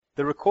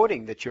The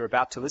recording that you're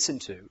about to listen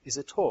to is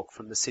a talk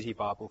from the City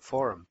Bible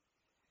Forum.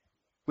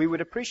 We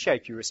would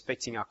appreciate you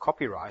respecting our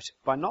copyright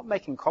by not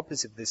making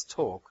copies of this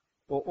talk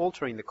or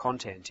altering the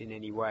content in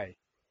any way.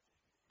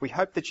 We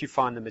hope that you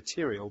find the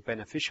material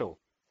beneficial.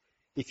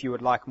 If you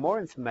would like more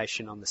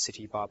information on the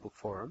City Bible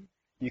Forum,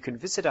 you can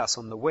visit us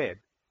on the web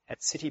at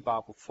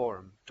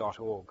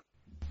citybibleforum.org.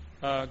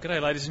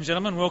 G'day ladies and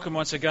gentlemen, welcome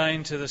once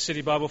again to the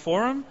City Bible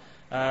Forum.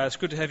 It's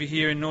good to have you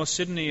here in North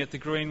Sydney at the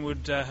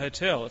Greenwood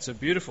Hotel. It's a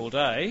beautiful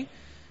day,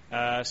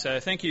 so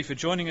thank you for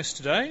joining us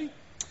today.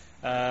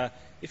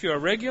 If you're a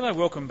regular,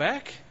 welcome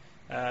back.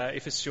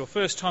 If it's your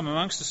first time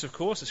amongst us, of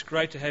course, it's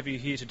great to have you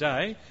here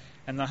today,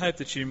 and I hope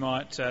that you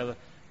might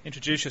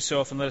introduce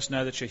yourself and let us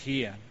know that you're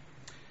here.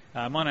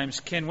 My name's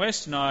Ken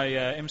West and I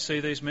MC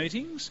these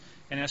meetings,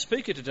 and our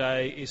speaker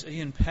today is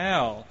Ian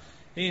Powell.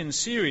 Ian's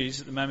series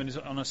at the moment is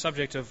on a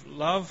subject of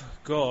love,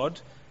 God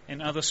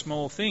and other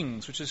small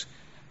things, which is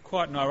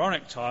quite an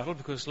ironic title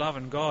because love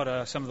and God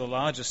are some of the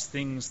largest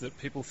things that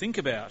people think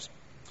about.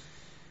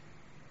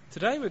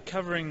 Today we're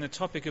covering the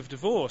topic of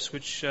divorce,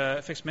 which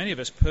affects many of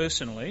us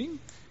personally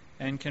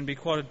and can be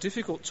quite a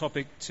difficult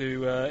topic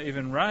to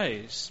even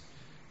raise.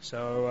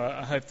 So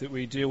I hope that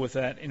we deal with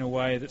that in a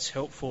way that's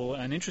helpful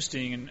and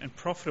interesting and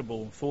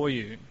profitable for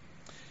you.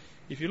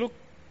 If you look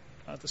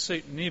at the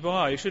seat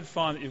nearby, you should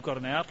find that you've got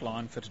an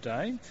outline for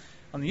today.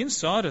 On the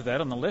inside of that,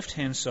 on the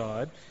left-hand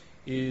side,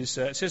 it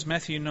says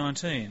Matthew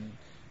 19.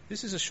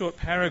 This is a short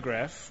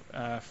paragraph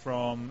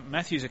from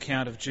Matthew's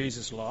account of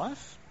Jesus'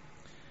 life.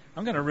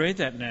 I'm going to read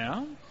that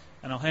now,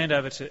 and I'll hand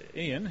over to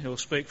Ian, who'll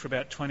speak for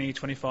about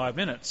 20-25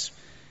 minutes.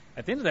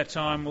 At the end of that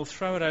time, we'll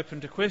throw it open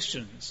to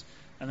questions.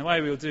 And the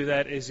way we'll do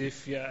that is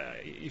if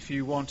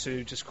you want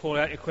to just call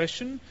out your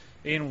question,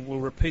 Ian will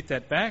repeat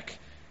that back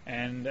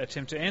and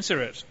attempt to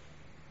answer it.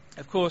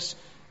 Of course,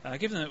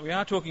 given that we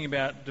are talking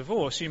about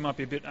divorce, you might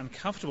be a bit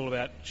uncomfortable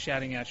about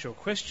shouting out your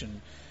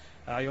question.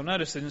 You'll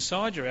notice that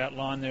inside your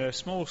outline there are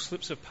small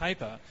slips of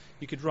paper.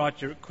 You could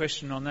write your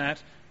question on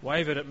that,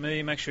 wave it at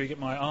me, make sure you get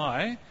my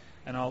eye,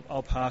 and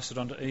I'll pass it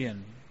on to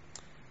Ian.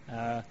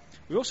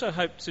 We also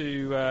hope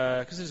to,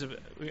 because this is a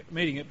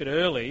meeting a bit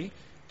early,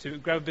 to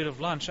grab a bit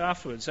of lunch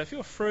afterwards. So if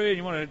you're free and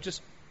you want to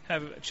just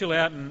chill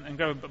out and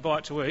grab a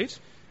bite to eat,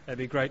 that'd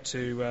be great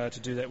to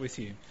do that with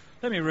you.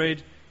 Let me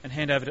read and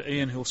hand over to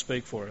Ian, who'll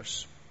speak for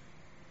us.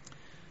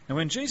 Now,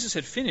 when Jesus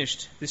had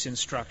finished this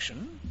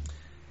instruction,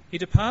 he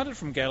departed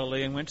from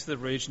Galilee and went to the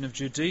region of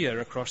Judea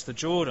across the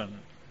Jordan.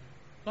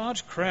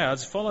 Large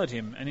crowds followed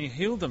him, and he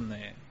healed them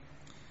there.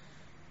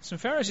 Some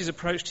Pharisees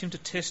approached him to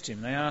test him.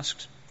 They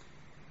asked,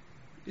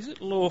 "Is it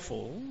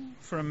lawful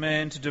for a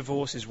man to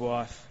divorce his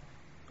wife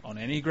on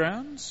any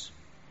grounds?"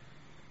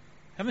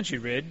 "Haven't you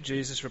read,"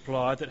 Jesus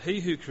replied, "that he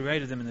who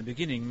created them in the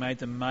beginning made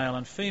them male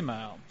and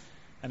female?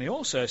 And he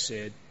also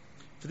said,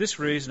 'For this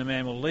reason a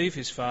man will leave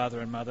his father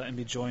and mother and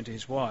be joined to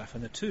his wife,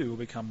 and the two will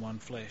become one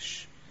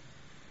flesh.'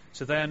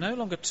 So they are no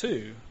longer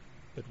two,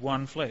 but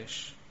one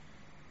flesh.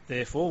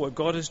 Therefore, what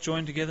God has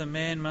joined together,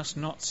 man must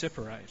not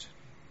separate."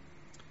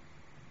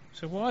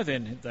 "So why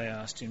then," they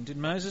asked him, "did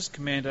Moses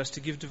command us to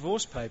give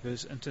divorce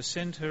papers and to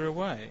send her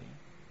away?"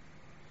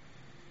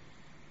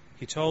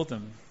 He told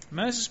them,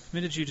 "Moses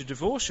permitted you to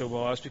divorce your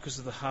wives because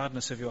of the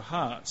hardness of your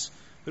hearts,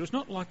 but it was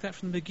not like that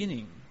from the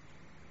beginning.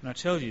 And I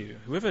tell you,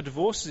 whoever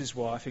divorces his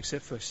wife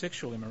except for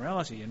sexual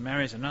immorality and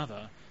marries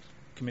another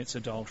commits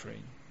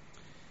adultery."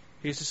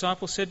 His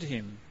disciples said to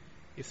him,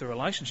 "If the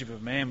relationship of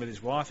a man with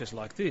his wife is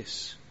like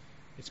this,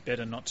 it's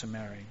better not to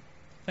marry."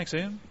 Thanks,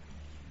 Ian.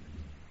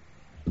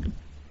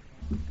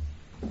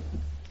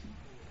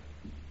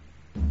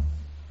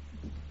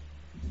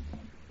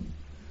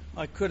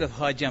 I could have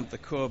high-jumped the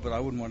chord, but I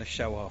wouldn't want to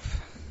show off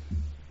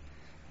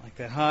like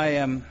that.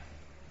 Hi,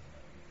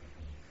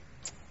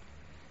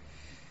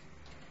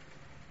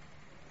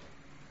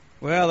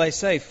 well, they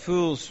say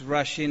fools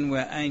rush in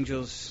where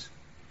angels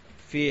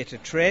fear to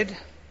tread,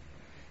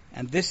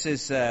 and this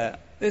is an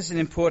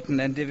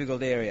important and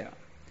difficult area.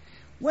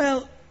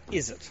 Well,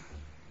 is it?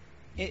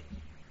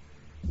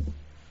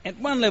 At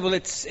one level,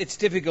 it's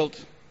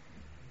difficult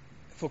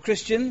for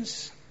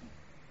Christians.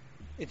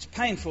 It's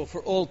painful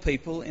for all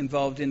people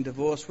involved in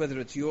divorce, whether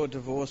it's your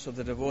divorce or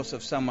the divorce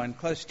of someone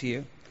close to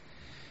you.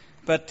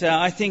 But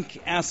I think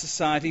our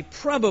society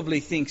probably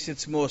thinks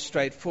it's more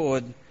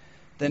straightforward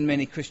than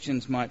many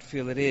Christians might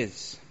feel it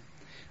is.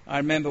 I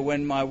remember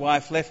when my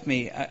wife left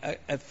me,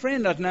 a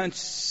friend I'd known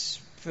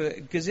for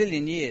a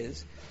gazillion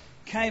years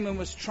came and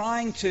was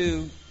trying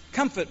to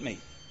comfort me.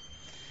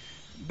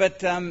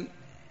 But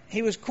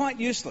he was quite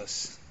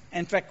useless,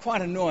 in fact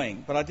quite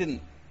annoying, but I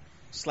didn't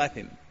slap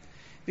him,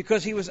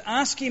 because he was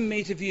asking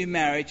me to view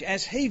marriage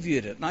as he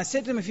viewed it. And I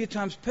said to him a few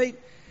times, "Pete,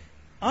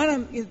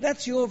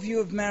 that's your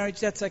view of marriage,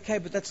 that's okay,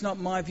 but that's not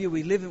my view.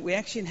 We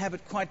actually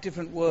inhabit quite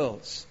different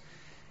worlds."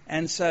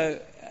 And so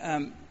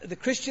the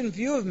Christian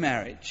view of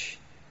marriage,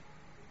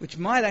 which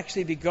might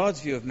actually be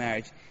God's view of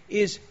marriage,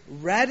 is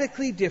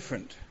radically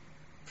different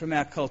from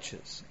our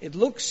cultures. It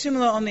looks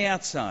similar on the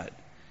outside,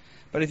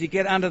 but if you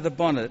get under the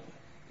bonnet,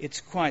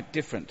 it's quite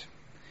different.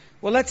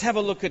 Well, let's have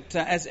a look at,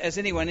 as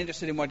anyone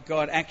interested in what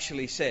God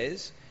actually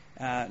says,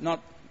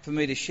 not for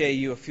me to share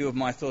you a few of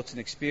my thoughts and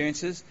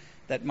experiences.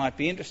 That might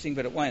be interesting,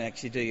 but it won't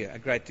actually do you a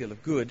great deal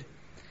of good.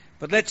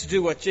 But let's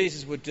do what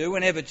Jesus would do.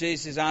 Whenever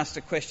Jesus is asked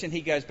a question,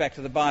 he goes back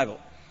to the Bible.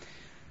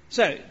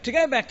 So, to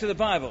go back to the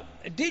Bible,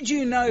 did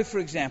you know, for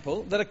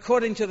example, that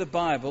according to the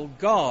Bible,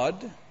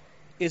 God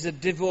is a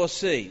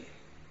divorcee?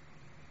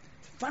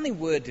 It's a funny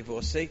word,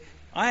 divorcee.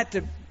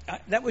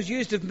 That was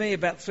used of me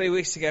about 3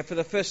 weeks ago for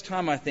the first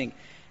time, I think.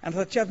 And I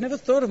thought, I've never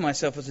thought of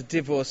myself as a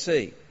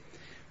divorcee.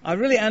 I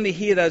really only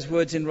hear those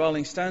words in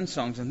Rolling Stone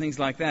songs and things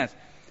like that.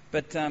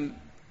 But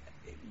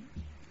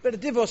a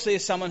divorcee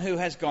is someone who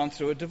has gone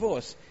through a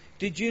divorce.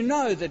 Did you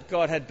know that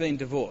God had been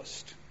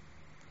divorced?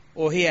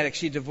 Or he had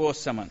actually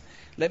divorced someone?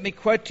 Let me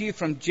quote to you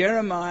from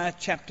Jeremiah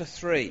chapter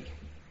 3.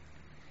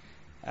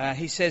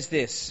 He says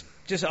this.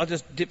 I'll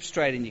just dip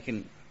straight in. You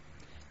can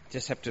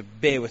just have to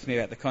bear with me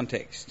about the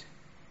context.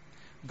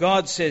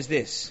 God says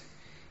this: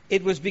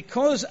 "It was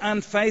because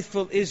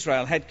unfaithful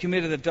Israel had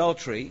committed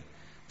adultery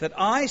that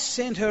I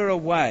sent her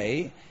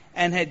away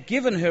and had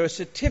given her a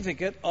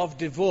certificate of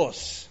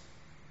divorce."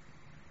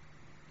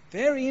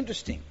 Very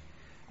interesting.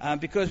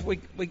 Because we,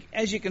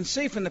 as you can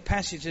see from the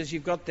passages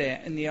you've got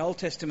there in the Old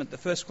Testament, the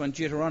first one,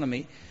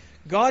 Deuteronomy,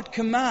 God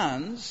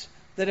commands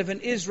that if an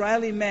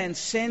Israeli man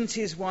sends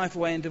his wife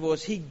away in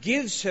divorce, he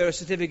gives her a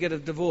certificate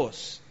of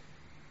divorce.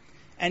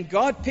 And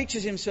God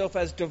pictures himself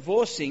as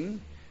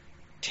divorcing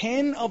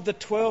 10 of the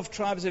 12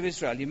 tribes of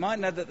Israel. You might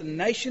know that the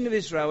nation of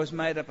Israel was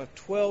made up of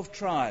 12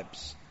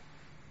 tribes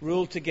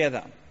ruled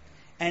together.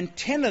 And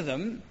 10 of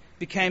them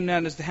became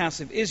known as the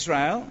house of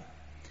Israel,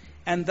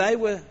 and they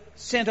were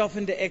sent off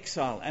into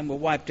exile and were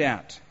wiped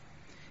out.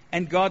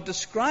 And God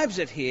describes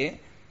it here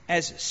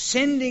as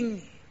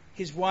sending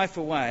his wife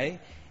away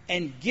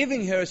and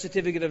giving her a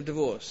certificate of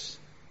divorce.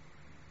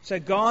 So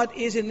God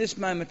is in this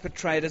moment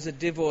portrayed as a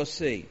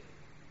divorcee.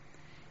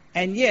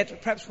 And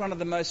yet, perhaps one of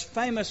the most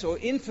famous or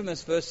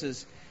infamous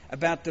verses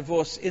about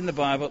divorce in the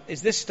Bible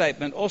is this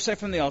statement, also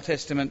from the Old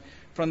Testament,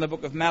 from the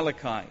book of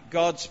Malachi.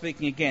 God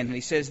speaking again, and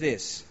he says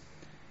this.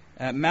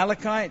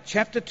 Malachi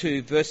chapter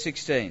 2, verse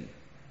 16.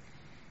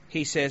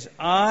 He says,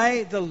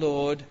 "I, the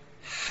Lord,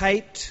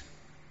 hate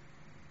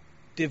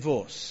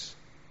divorce."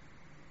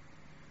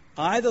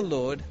 I, the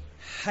Lord,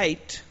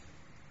 hate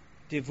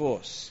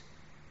divorce.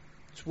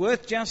 It's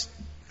worth just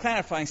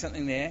clarifying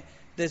something there.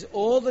 There's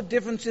all the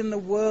difference in the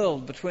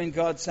world between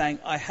God saying,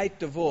 "I hate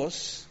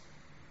divorce,"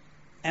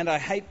 and "I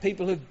hate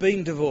people who've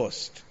been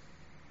divorced."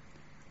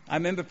 I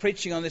remember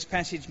preaching on this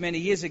passage many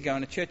years ago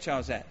in a church I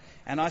was at,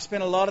 and I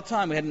spent a lot of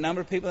time. We had a number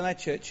of people in that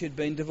church who'd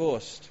been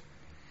divorced.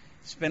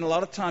 Spent a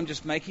lot of time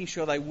just making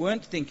sure they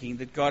weren't thinking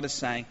that God is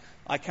saying,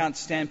 "I can't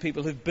stand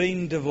people who've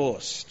been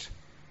divorced."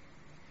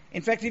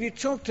 In fact, if you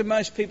talk to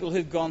most people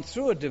who've gone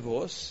through a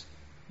divorce,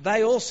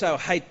 they also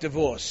hate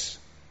divorce.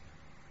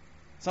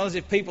 It's not as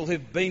if people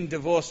who've been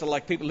divorced are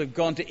like people who've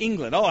gone to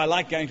England. "Oh, I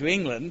like going to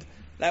England.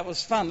 That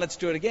was fun. Let's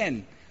do it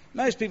again."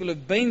 Most people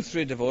who've been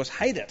through divorce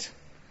hate it,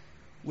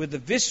 with the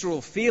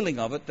visceral feeling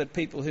of it that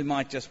people who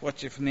might just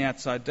watch it from the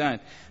outside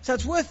don't. So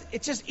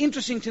it's just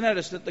interesting to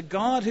notice that the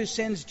God who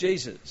sends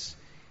Jesus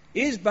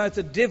is both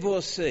a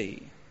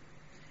divorcee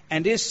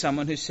and is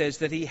someone who says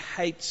that he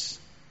hates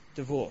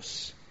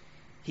divorce.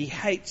 He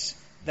hates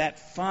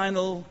that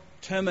final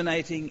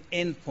terminating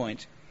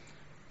endpoint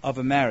of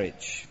a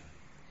marriage.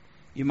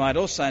 You might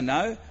also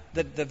know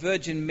that the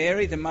Virgin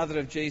Mary, the mother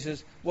of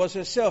Jesus, was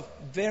herself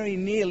very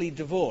nearly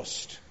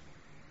divorced.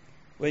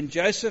 When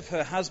Joseph,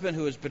 her husband,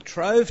 who was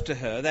betrothed to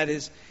her, that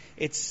is,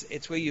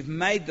 it's where you've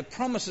made the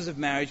promises of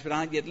marriage but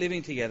aren't yet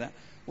living together,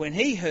 when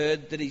he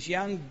heard that his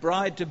young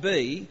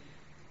bride-to-be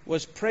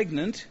was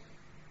pregnant,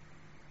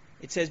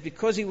 it says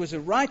because he was a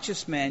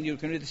righteous man, you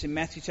can read this in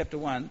Matthew chapter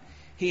 1,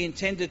 he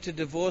intended to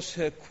divorce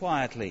her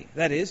quietly.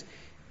 That is,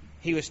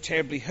 he was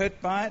terribly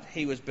hurt by it.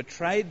 He was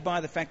betrayed by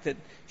the fact that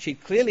she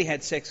clearly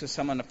had sex with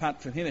someone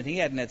apart from him and he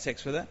hadn't had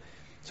sex with her.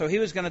 So he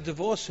was going to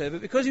divorce her, but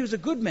because he was a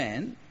good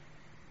man,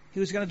 he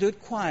was going to do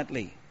it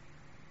quietly.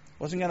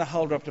 Wasn't going to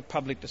hold her up to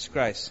public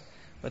disgrace.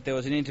 But there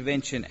was an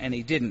intervention and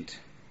he didn't.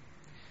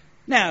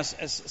 Now,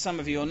 as some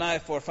of you will know,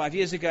 4 or 5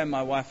 years ago,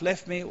 my wife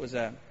left me. It was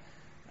an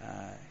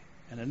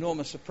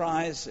enormous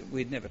surprise.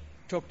 We'd never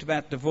talked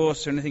about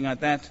divorce or anything like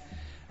that.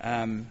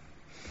 I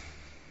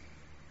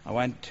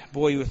won't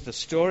bore you with the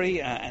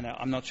story, and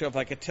I'm not sure if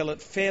I could tell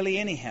it fairly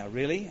anyhow,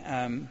 really.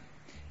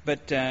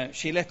 But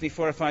she left me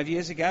 4 or 5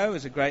 years ago. It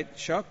was a great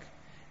shock.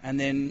 And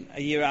then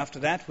a year after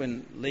that,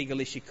 when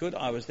legally she could,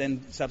 I was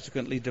then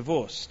subsequently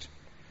divorced.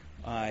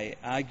 I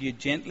argued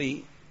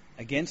gently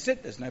against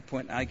it. There's no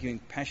point arguing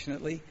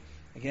passionately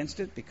against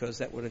it because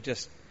that would have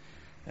just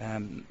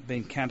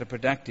been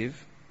counterproductive.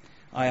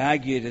 I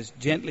argued as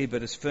gently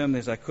but as firmly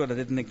as I could. I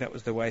didn't think that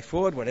was the way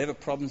forward. Whatever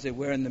problems there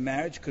were in the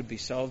marriage could be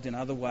solved in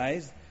other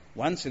ways.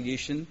 One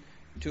solution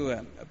to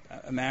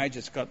a marriage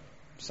that's got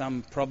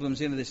some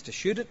problems in it is to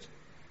shoot it.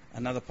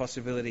 Another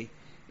possibility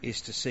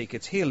is to seek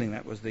its healing.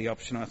 That was the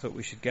option I thought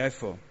we should go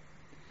for.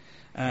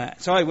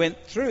 So I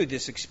went through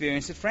this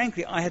experience that,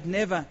 frankly, I had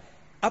never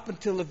up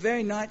until the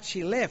very night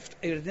she left,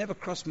 it had never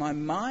crossed my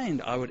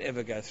mind I would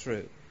ever go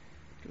through.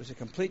 It was a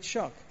complete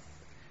shock.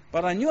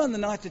 But I knew on the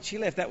night that she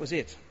left, that was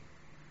it.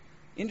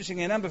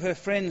 Interestingly, a number of her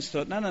friends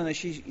thought, no,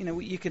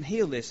 you can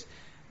heal this.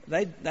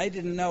 They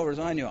didn't know her as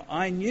I knew her.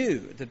 I knew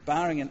that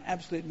barring an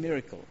absolute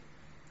miracle,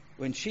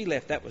 when she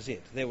left, that was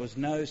it. There was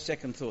no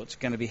second thoughts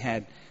going to be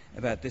had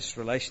about this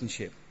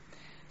relationship.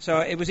 So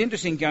it was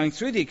interesting going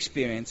through the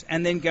experience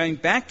and then going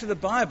back to the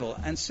Bible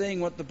and seeing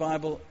what the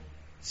Bible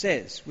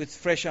says with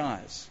fresh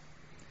eyes.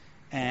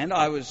 And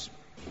I was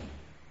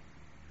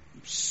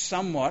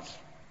somewhat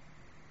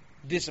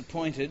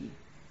disappointed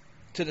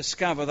to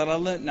discover that I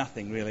learnt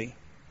nothing, really.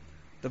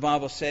 The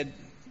Bible said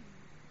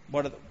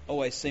what it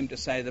always seemed to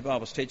say. The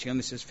Bible's teaching on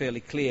this is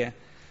fairly clear,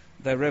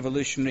 though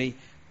revolutionary,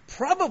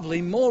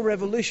 probably more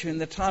revolutionary in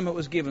the time it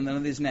was given than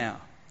it is now.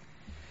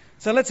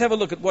 So let's have a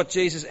look at what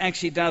Jesus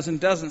actually does and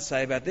doesn't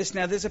say about this.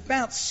 Now, there's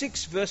about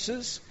 6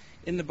 verses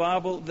in the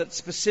Bible that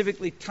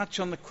specifically touch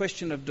on the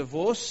question of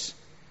divorce,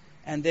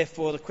 and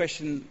therefore the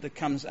question that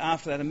comes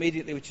after that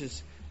immediately, which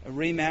is a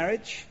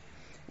remarriage.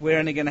 We're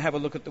only going to have a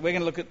look at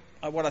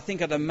what I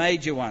think are the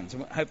major ones,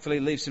 and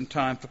hopefully leave some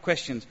time for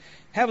questions.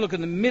 Have a look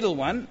at the middle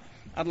one.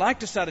 I'd like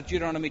to start at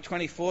Deuteronomy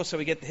 24 so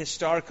we get the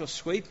historical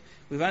sweep.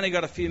 We've only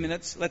got a few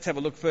minutes. Let's have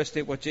a look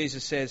firstly at what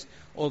Jesus says,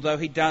 although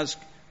he does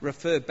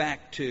refer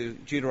back to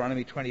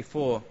Deuteronomy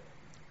 24.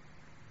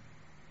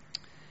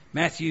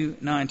 Matthew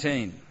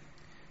 19.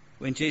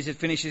 When Jesus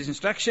finished his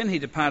instruction, he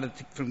departed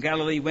from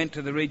Galilee, went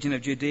to the region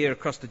of Judea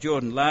across the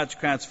Jordan. Large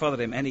crowds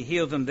followed him, and he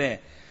healed them there.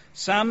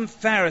 Some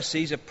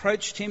Pharisees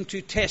approached him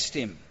to test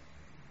him.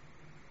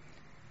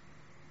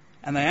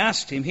 And they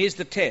asked him, here's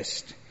the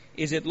test,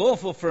 is it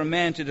lawful for a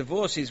man to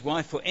divorce his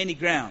wife for any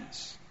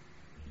grounds?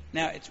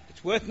 Now,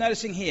 it's worth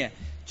noticing here,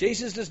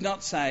 Jesus does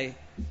not say,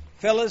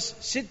 fellas,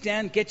 sit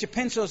down, get your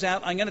pencils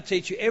out, I'm going to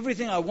teach you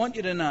everything I want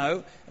you to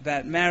know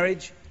about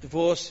marriage,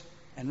 divorce,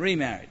 and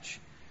remarriage.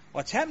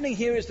 What's happening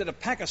here is that a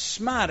pack of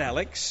smart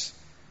alecks,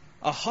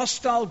 a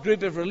hostile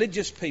group of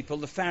religious people,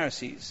 the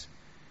Pharisees,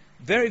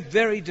 very,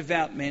 very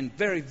devout men,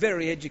 very,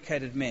 very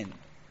educated men,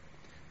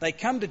 they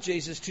come to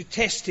Jesus to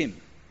test him,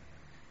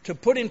 to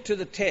put him to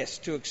the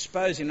test, to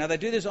expose him. Now, they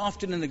do this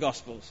often in the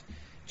Gospels.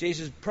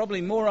 Jesus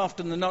probably more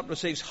often than not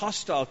receives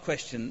hostile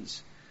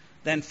questions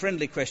than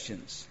friendly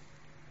questions.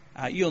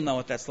 You'll know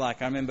what that's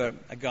like. I remember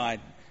a guy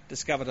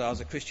discovered I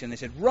was a Christian. They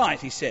said, right,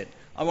 he said,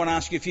 I want to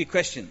ask you a few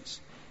questions.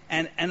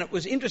 And it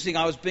was interesting.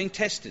 I was being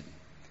tested.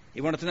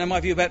 He wanted to know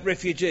my view about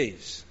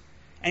refugees.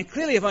 And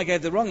clearly, if I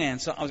gave the wrong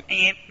answer, I was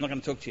not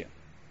going to talk to you.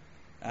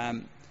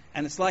 And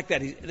it's like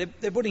that.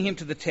 They're putting him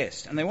to the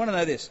test. And they want to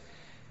know this.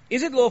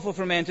 Is it lawful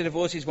for a man to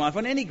divorce his wife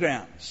on any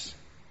grounds?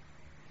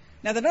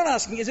 Now, they're not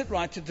asking, is it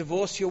right to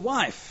divorce your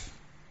wife?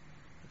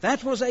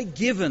 That was a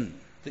given,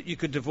 that you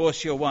could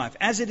divorce your wife.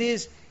 As it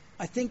is,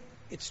 I think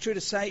it's true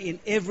to say, in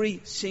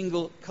every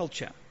single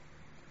culture.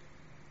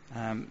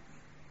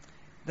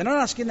 They're not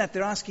asking that.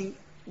 They're asking,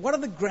 what are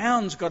the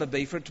grounds got to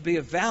be for it to be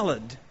a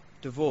valid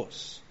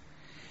divorce?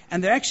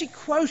 And they're actually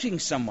quoting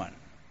someone.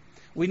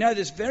 We know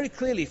this very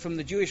clearly from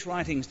the Jewish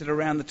writings that are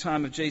around the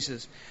time of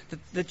Jesus,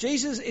 that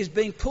Jesus is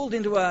being pulled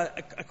into a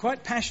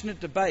quite passionate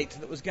debate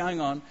that was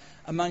going on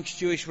amongst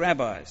Jewish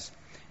rabbis.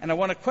 And I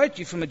want to quote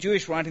you from a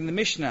Jewish writing, the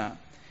Mishnah,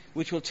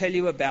 which will tell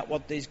you about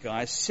what these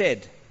guys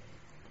said.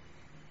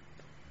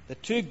 The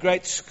 2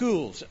 great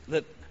schools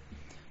that,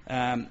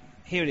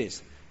 here it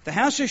is. The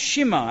house of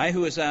Shammai,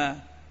 who is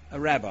a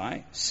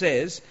rabbi,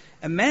 says,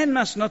 a man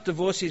must not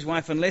divorce his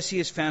wife unless he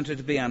has found her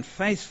to be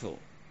unfaithful,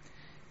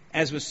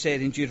 as was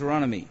said in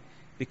Deuteronomy,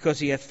 because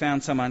he hath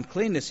found some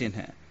uncleanness in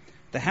her.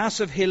 The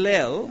house of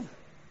Hillel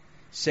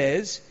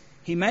says,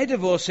 he may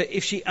divorce her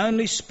if she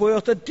only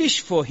spoilt a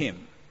dish for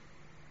him,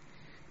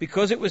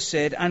 because it was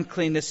said,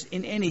 uncleanness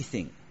in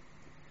anything.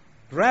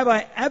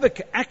 Rabbi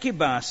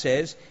Akiba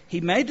says,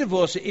 he may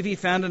divorce her if he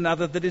found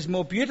another that is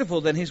more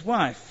beautiful than his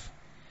wife,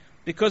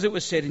 because it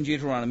was said in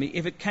Deuteronomy,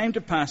 if it came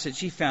to pass that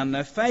she found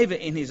no favour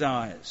in his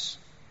eyes.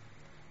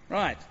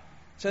 Right.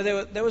 So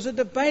there was a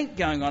debate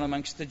going on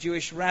amongst the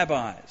Jewish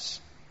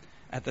rabbis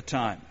at the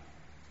time.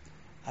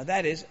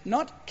 That is,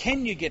 not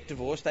can you get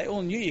divorced, they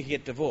all knew you could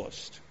get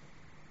divorced,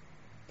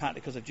 partly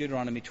because of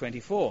Deuteronomy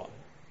 24,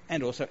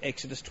 and also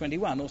Exodus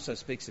 21 also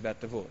speaks about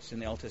divorce in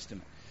the Old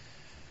Testament.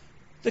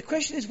 The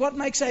question is, what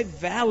makes a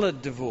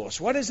valid divorce?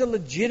 What is a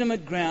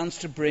legitimate grounds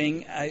to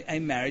bring a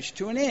marriage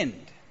to an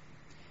end?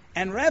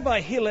 And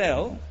Rabbi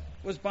Hillel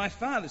was by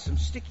far, there's some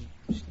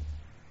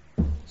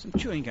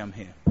chewing gum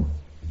here.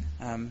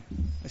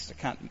 Mr.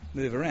 can't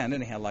move around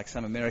anyhow like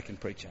some American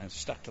preacher. I'm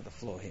stuck to the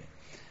floor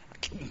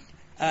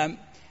here.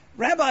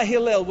 Rabbi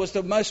Hillel was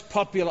the most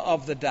popular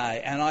of the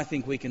day, and I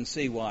think we can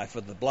see why for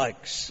the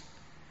blokes.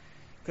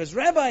 Because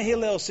Rabbi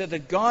Hillel said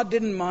that God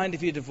didn't mind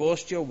if you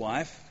divorced your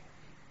wife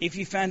if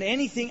you found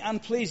anything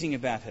unpleasing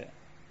about her.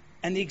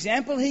 And the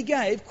example he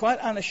gave, quite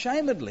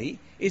unashamedly,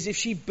 is if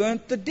she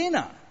burnt the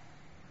dinner.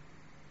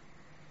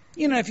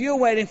 You know, if you're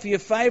waiting for your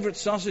favourite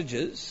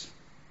sausages,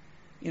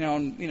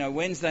 on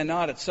Wednesday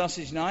night at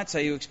sausage night, so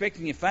you're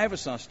expecting your favourite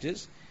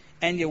sausages,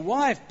 and your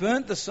wife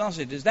burnt the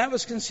sausages, that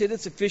was considered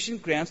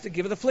sufficient grounds to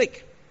give her the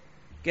flick.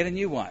 Get a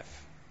new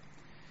wife.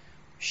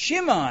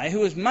 Shimei, who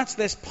was much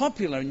less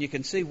popular, and you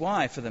can see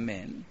why for the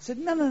men, said,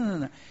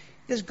 no.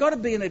 There's got to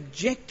be an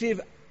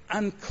objective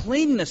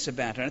uncleanness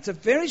about her. And it's a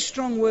very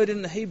strong word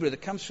in the Hebrew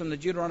that comes from the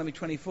Deuteronomy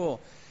 24.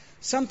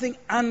 Something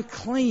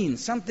unclean,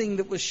 something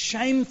that was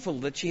shameful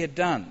that she had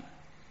done.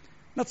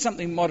 Not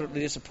something moderately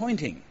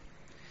disappointing.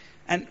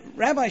 And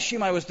Rabbi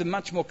Shimei was the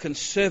much more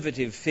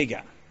conservative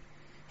figure.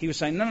 He was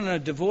saying, no,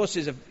 divorce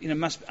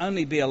must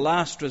only be a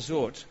last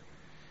resort.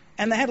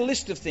 And they had a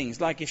list of things,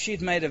 like if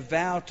she'd made a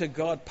vow to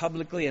God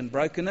publicly and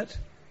broken it,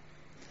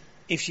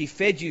 if she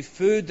fed you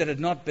food that had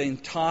not been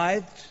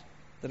tithed,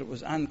 that it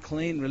was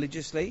unclean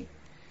religiously,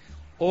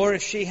 or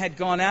if she had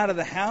gone out of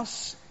the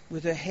house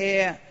with her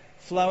hair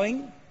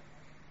flowing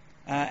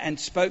and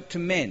spoke to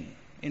men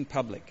in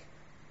public,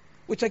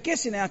 which I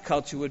guess in our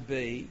culture would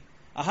be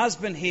a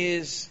husband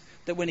hears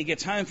that when he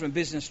gets home from a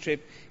business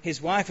trip,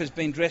 his wife has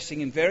been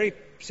dressing in very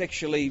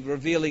sexually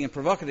revealing and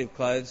provocative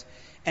clothes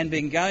and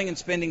been going and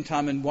spending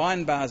time in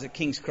wine bars at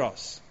King's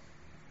Cross.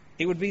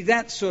 It would be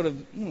that sort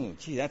of,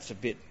 that's a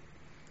bit,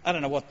 I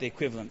don't know what the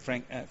equivalent,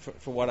 Frank,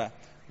 for what a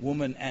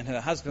woman and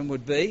her husband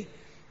would be,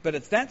 but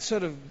it's that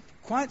sort of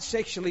quite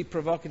sexually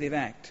provocative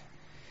act.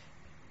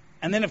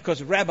 And then, of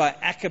course, Rabbi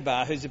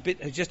Akiba, who's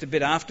just a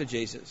bit after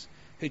Jesus,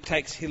 who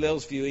takes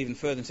Hillel's view even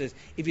further and says,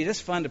 if you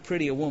just find a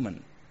prettier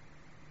woman,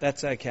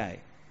 that's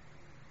okay.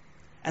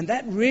 And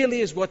that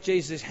really is what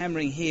Jesus is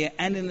hammering here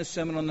and in the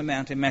Sermon on the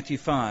Mount in Matthew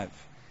 5.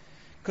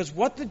 Because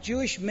what the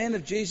Jewish men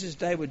of Jesus'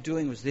 day were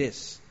doing was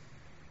this.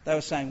 They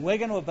were saying, we're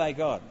going to obey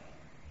God.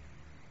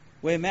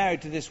 We're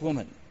married to this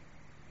woman.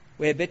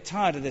 We're a bit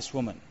tired of this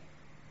woman.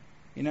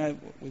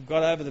 We've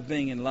got over the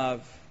being in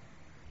love.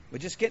 We're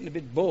just getting a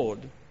bit bored.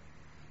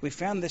 We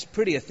found this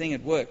prettier thing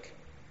at work.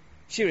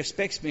 She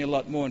respects me a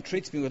lot more and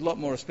treats me with a lot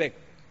more respect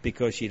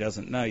because she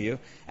doesn't know you.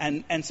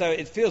 And so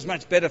it feels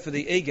much better for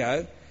the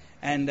ego.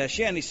 And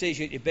she only sees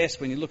you at your best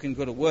when you're looking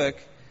good at work,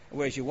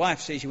 whereas your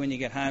wife sees you when you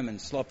get home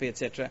and sloppy,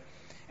 etc.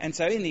 And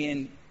so in the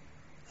end,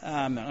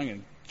 I'm going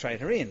to trade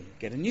her in,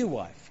 get a new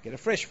wife, get a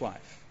fresh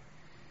wife.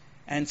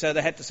 And so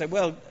they had to say,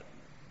 well,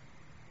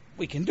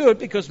 we can do it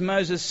because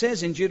Moses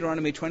says in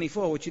Deuteronomy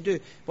 24, what you do.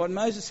 What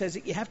Moses says,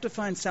 that you have to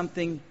find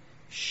something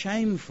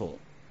shameful.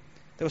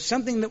 There was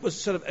something that was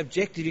sort of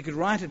objective. You could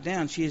write it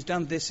down. She has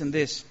done this and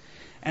this.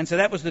 And so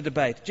that was the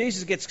debate.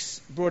 Jesus gets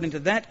brought into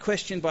that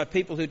question by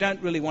people who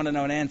don't really want to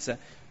know an answer.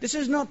 This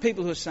is not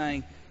people who are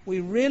saying, we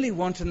really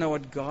want to know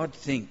what God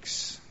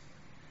thinks.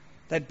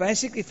 They'd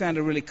basically found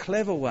a really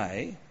clever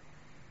way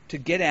to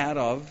get out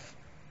of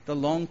the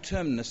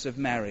long-termness of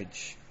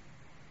marriage.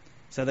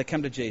 So they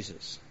come to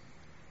Jesus.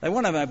 They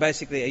want to know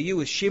basically, are you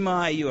with Shimei,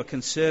 are you a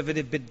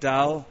conservative, bit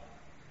dull,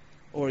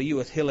 or are you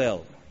with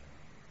Hillel,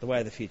 the way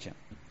of the future?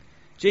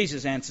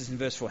 Jesus answers in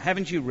verse 4,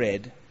 haven't you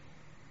read,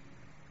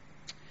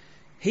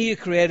 he who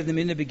created them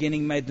in the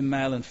beginning made them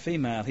male and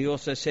female. He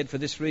also said, for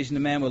this reason a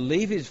man will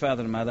leave his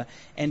father and mother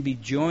and be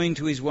joined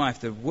to his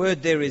wife. The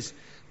word there is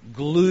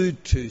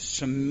glued to,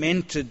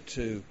 cemented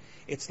to.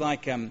 It's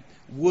like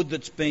wood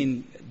that's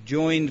been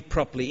joined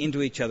properly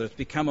into each other. It's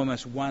become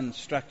almost one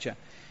structure.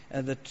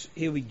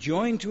 He'll be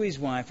joined to his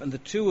wife, and the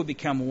two will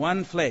become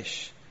one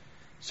flesh.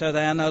 So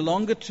they are no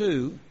longer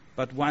two,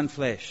 but one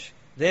flesh.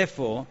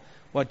 Therefore,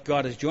 what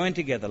God has joined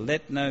together,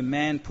 let no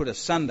man put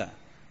asunder.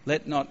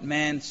 Let not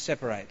man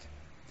separate.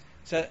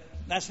 So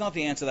that's not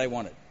the answer they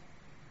wanted.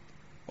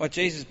 What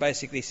Jesus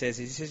basically says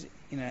is, he says,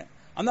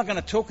 I'm not going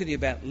to talk with you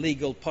about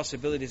legal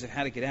possibilities of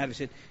how to get out. He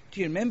said, do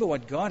you remember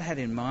what God had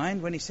in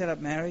mind when he set up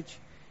marriage?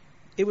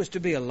 It was to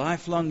be a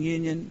lifelong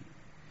union.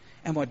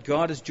 And what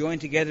God has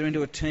joined together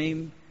into a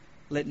team,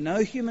 let no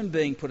human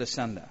being put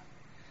asunder.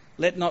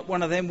 Let not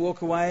one of them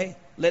walk away.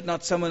 Let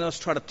not someone else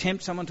try to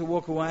tempt someone to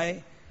walk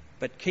away.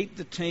 But keep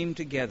the team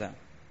together.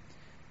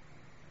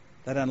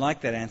 They don't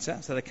like that answer,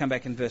 so they come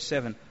back in verse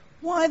 7.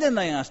 Why then,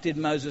 they asked, did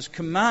Moses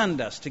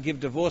command us to give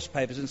divorce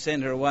papers and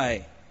send her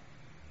away?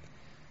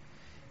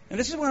 And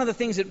this is one of the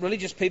things that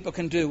religious people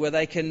can do, where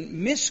they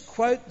can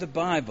misquote the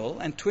Bible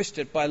and twist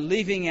it by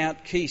leaving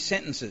out key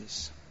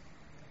sentences.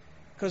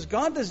 Because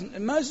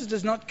Moses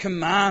does not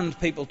command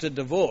people to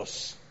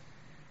divorce.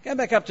 Go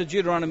back up to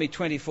Deuteronomy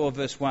 24,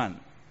 verse 1.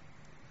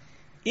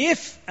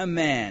 If a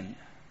man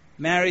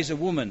marries a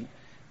woman,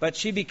 but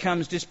she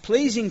becomes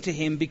displeasing to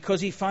him because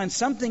he finds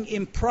something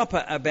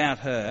improper about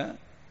her,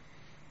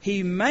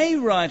 he may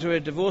write her a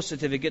divorce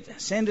certificate,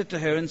 send it to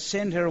her, and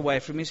send her away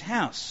from his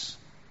house.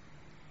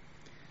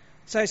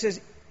 So he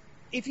says,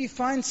 if you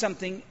find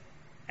something,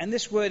 and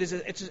this word is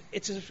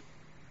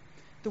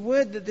the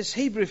word that this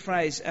Hebrew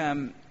phrase,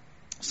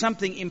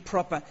 something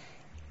improper,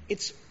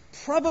 it's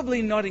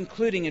probably not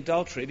including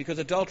adultery, because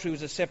adultery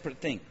was a separate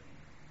thing.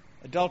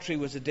 Adultery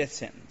was a death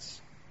sentence.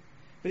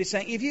 But he's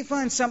saying, if you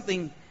find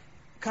something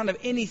kind of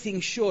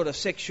anything short of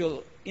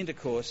sexual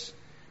intercourse,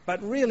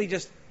 but really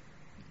just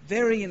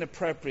very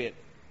inappropriate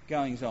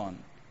goings on,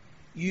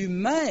 you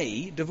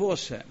may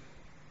divorce her.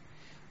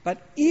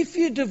 But if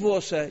you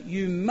divorce her,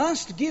 you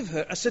must give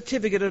her a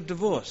certificate of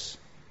divorce.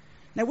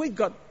 Now, we've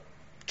got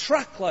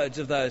truckloads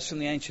of those from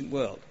the ancient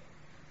world.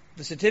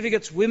 The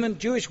certificates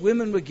Jewish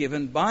women were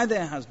given by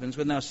their husbands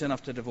when they were sent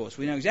off to divorce.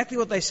 We know exactly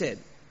what they said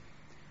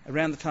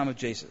around the time of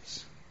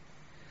Jesus.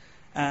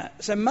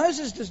 So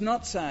Moses does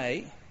not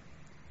say,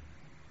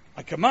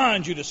 I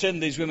command you to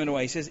send these women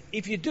away. He says,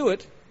 if you do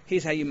it,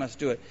 here's how you must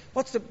do it.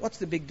 What's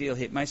the big deal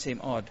here? It may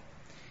seem odd.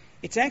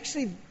 It's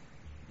actually,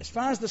 as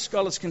far as the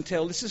scholars can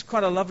tell, this is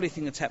quite a lovely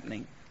thing that's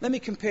happening. Let me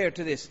compare it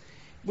to this.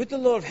 With the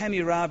law of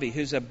Hammurabi,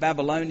 who's a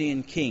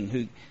Babylonian king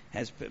who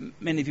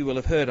many of you will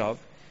have heard of,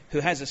 who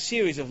has a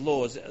series of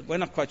laws. We're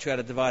not quite sure how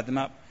to divide them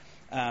up.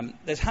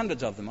 There's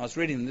hundreds of them. I was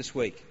reading them this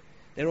week.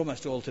 They're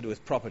almost all to do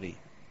with property.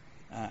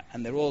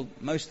 And they're all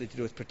mostly to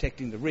do with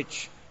protecting the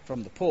rich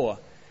from the poor.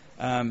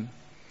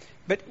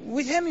 But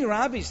with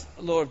Hammurabi's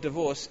law of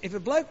divorce, if a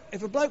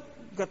bloke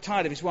got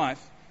tired of his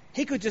wife,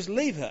 he could just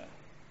leave her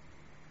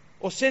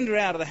or send her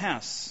out of the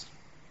house.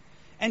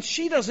 And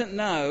she doesn't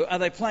know, are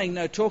they playing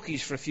no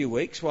talkies for a few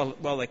weeks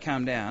while they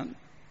calm down?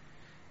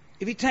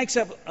 If he takes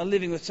up a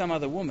living with some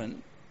other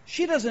woman,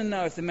 she doesn't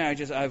know if the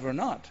marriage is over or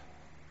not.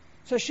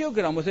 So she'll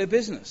get on with her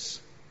business,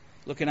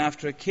 looking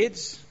after her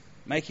kids,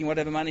 making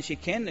whatever money she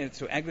can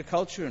through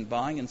agriculture and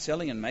buying and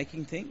selling and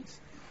making things.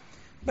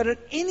 But at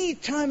any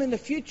time in the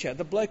future,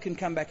 the bloke can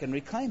come back and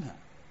reclaim her,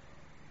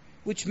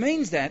 which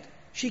means that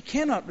she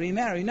cannot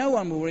remarry. No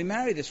one will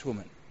remarry this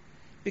woman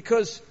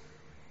because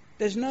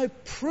there's no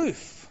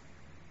proof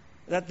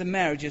that the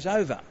marriage is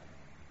over.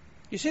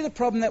 You see the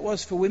problem that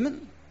was for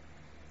women?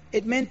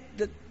 It meant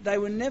that they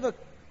were never,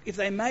 if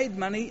they made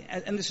money,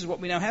 and this is what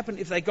we know happened,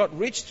 if they got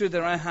rich through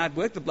their own hard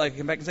work, the bloke would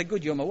come back and say,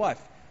 good, you're my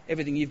wife.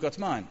 Everything you've got's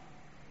mine.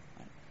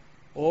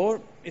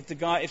 Or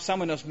if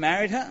someone else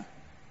married her,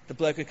 the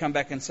bloke would come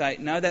back and say,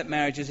 no, that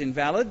marriage is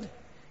invalid.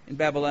 In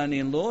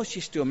Babylonian law,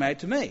 she's still married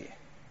to me.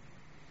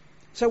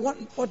 So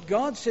what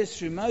God says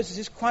through Moses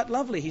is quite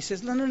lovely. He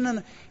says,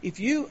 no. If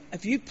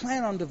you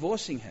plan on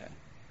divorcing her,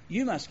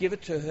 you must give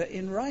it to her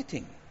in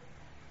writing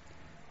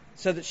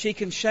so that she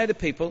can show to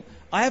people,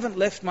 I haven't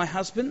left my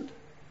husband.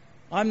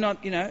 I'm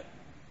not,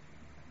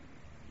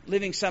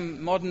 living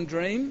some modern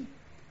dream.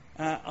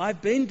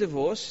 I've been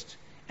divorced.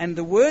 And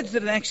the words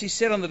that are actually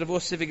said on the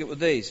divorce certificate were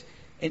these.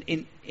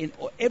 In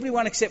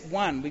everyone except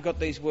one, we got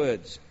these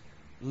words.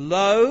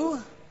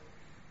 Lo,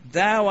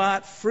 thou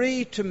art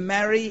free to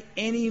marry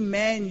any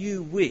man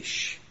you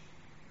wish.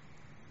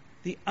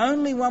 The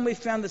only one we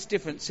found that's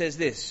different says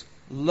this.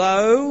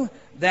 Lo,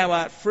 thou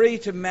art free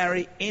to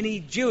marry any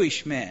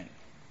Jewish man.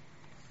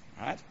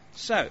 Right?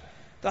 So,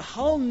 the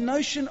whole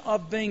notion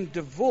of being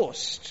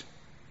divorced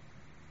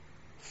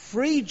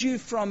freed you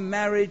from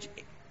marriage,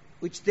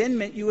 which then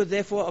meant you were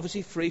therefore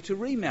obviously free to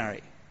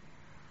remarry.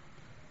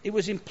 It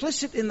was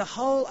implicit in the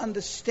whole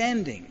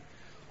understanding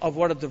of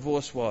what a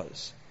divorce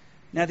was.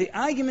 Now, the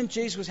argument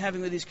Jesus was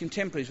having with his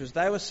contemporaries was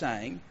they were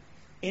saying,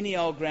 any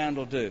old ground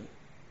will do.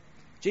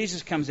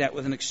 Jesus comes out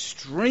with an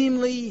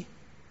extremely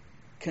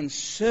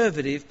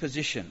conservative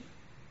position,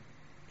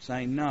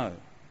 saying no. In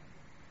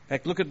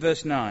fact, look at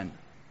verse 9.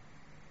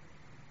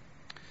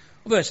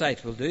 Well, verse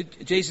 8 will do.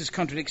 Jesus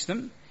contradicts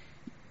them.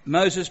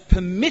 Moses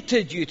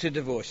permitted you to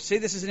divorce. See,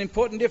 this is an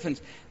important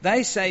difference.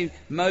 They say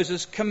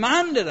Moses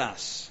commanded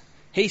us.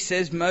 He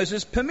says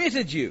Moses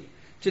permitted you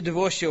to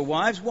divorce your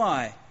wives.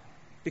 Why?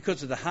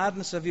 Because of the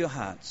hardness of your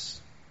hearts.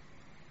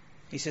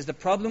 He says the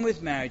problem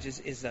with marriages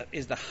is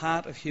the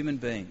heart of human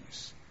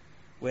beings.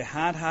 We're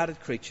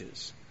hard-hearted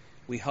creatures.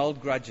 We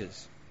hold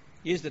grudges.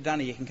 Use the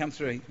dunny, you can come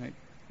through.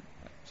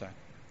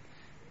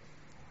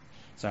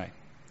 Sorry.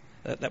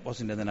 That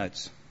wasn't in the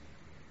notes.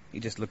 He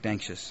just looked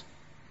anxious.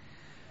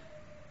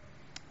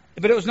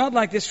 But it was not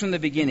like this from the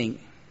beginning.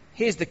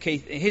 Here's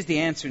the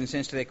answer, in a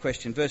sense, to their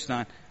question. Verse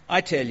 9,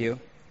 I tell you,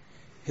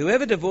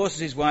 whoever divorces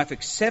his wife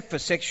except for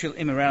sexual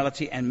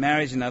immorality and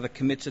marries another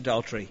commits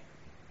adultery.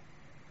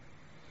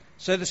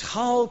 So this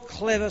whole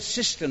clever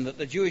system that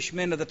the Jewish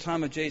men of the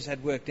time of Jesus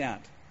had worked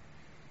out,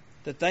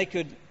 that they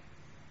could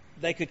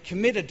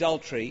commit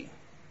adultery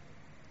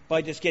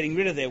by just getting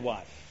rid of their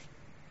wife.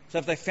 So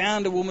if they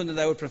found a woman that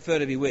they would prefer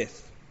to be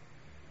with,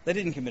 they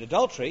didn't commit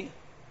adultery,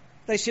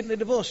 they simply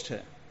divorced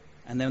her.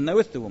 And then they're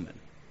with the woman.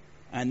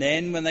 And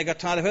then when they got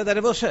tired of her, they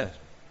divorced her.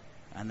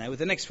 And they're with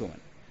the next woman.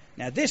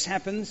 Now this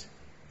happens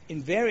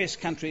in various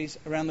countries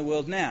around the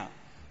world now,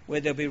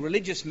 where there'll be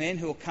religious men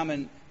who will come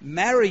and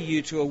marry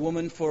you to a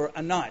woman for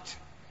a night.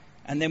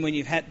 And then when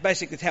you've had,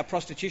 basically it's how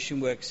prostitution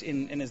works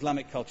in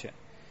Islamic culture.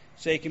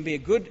 So you can be a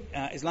good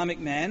Islamic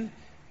man,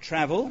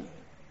 travel.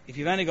 If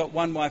you've only got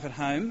one wife at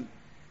home,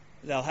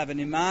 they'll have an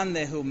imam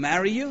there who'll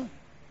marry you.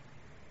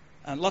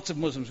 And lots of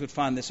Muslims would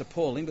find this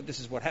appalling, but this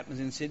is what happens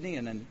in Sydney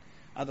and in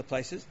other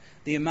places.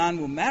 The imam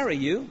will marry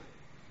you.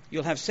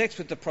 You'll have sex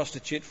with the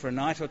prostitute for a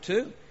night or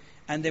two.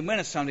 And then when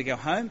it's time to go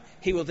home,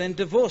 he will then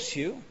divorce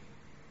you.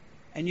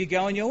 And you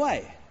go on your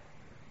way.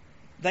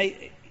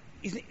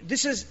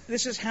 This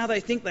is how they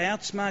think they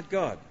outsmart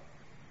God.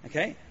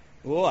 Okay?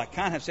 Oh, I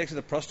can't have sex with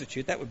a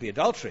prostitute. That would be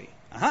adultery.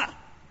 Aha!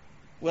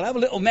 We'll have a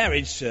little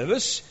marriage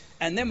service,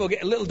 and then we'll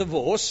get a little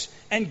divorce,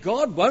 and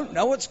God won't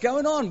know what's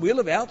going on. We'll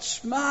have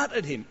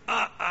outsmarted him.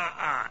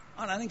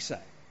 I don't think so.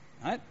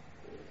 Right?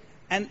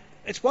 And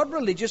it's what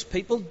religious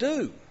people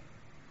do.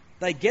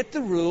 They get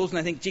the rules and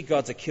they think, gee,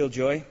 God's a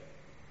killjoy.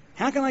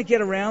 How can I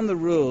get around the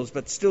rules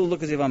but still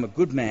look as if I'm a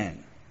good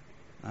man?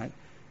 Right?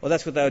 Well,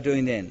 that's what they were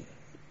doing then.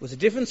 It was a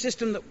different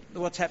system than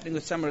what's happening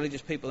with some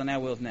religious people in our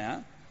world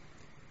now,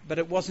 but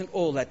it wasn't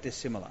all that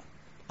dissimilar.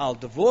 I'll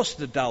divorce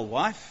the dull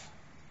wife.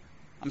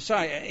 I'm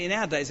sorry, in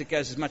our days it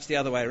goes as much the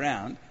other way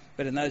around,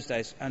 but in those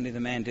days only the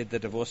man did the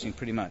divorcing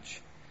pretty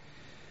much.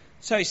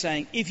 So he's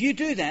saying, if you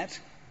do that,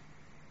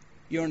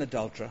 you're an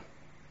adulterer.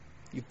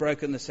 You've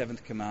broken the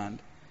seventh command,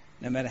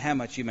 no matter how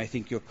much you may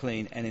think you're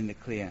clean and in the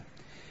clear.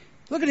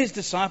 Look at his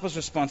disciples'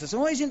 response. It's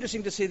always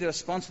interesting to see the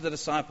response of the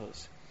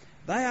disciples.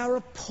 They are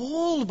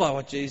appalled by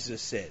what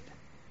Jesus said.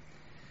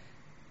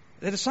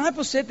 The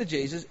disciples said to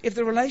Jesus, if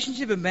the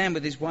relationship of man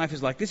with his wife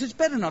is like this, it's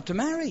better not to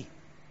marry.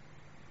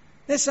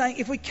 They're saying,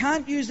 if we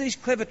can't use these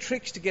clever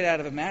tricks to get out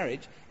of a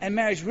marriage, and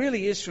marriage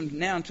really is from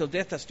now until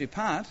death us do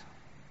part,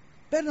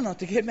 better not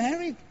to get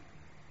married.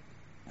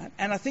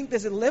 And I think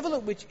there's a level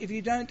at which, if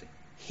you don't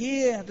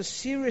hear the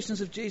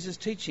seriousness of Jesus'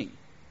 teaching,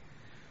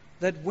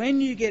 that when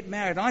you get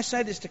married, I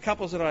say this to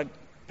couples that I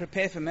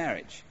prepare for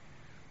marriage,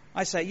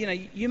 I say,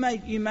 you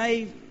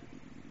may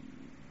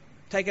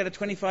take out a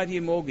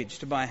 25-year mortgage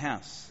to buy a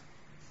house.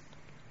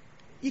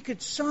 You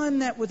could sign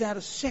that without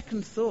a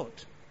second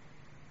thought.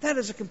 That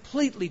is a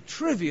completely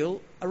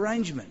trivial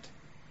arrangement.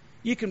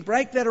 You can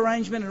break that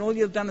arrangement and all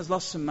you've done is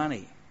lost some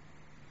money.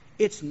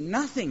 It's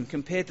nothing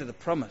compared to the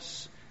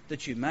promise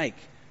that you make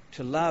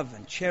to love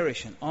and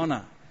cherish and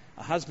honour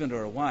a husband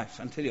or a wife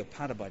until you're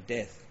parted by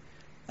death.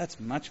 That's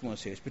much more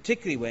serious,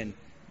 particularly when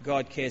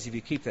God cares if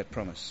you keep that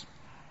promise.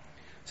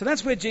 So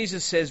that's where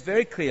Jesus says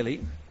very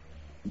clearly,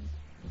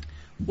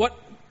 what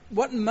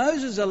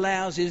Moses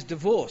allows is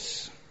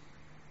divorce.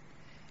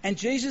 And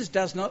Jesus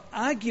does not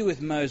argue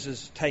with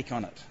Moses' take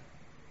on it.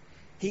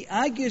 He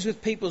argues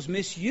with people's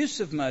misuse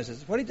of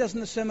Moses. It's what he does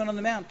in the Sermon on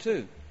the Mount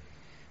too.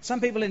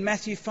 Some people in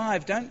Matthew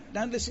 5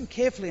 don't listen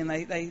carefully, and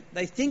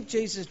they think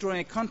Jesus is drawing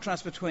a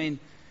contrast between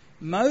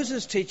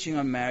Moses' teaching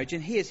on marriage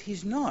and his.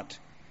 He's not.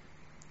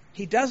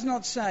 He does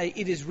not say,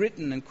 it is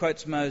written, and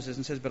quotes Moses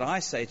and says, but I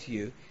say to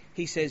you.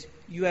 He says,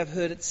 you have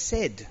heard it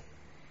said.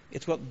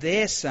 It's what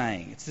they're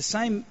saying. It's the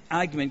same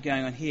argument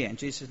going on here. And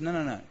Jesus says,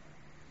 no.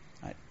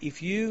 Right.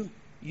 If you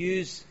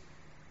use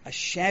a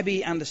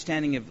shabby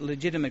understanding of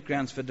legitimate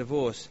grounds for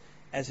divorce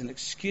as an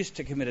excuse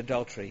to commit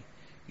adultery,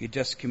 you're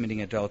just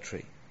committing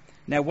adultery.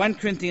 Now, 1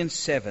 Corinthians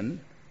 7,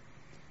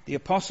 the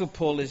Apostle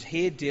Paul is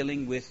here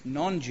dealing with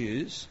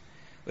non-Jews,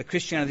 where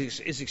Christianity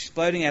is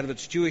exploding out of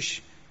its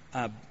Jewish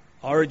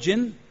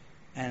origin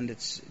and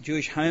its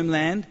Jewish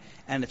homeland,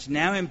 and it's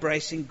now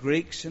embracing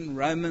Greeks and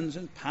Romans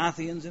and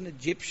Parthians and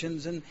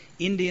Egyptians and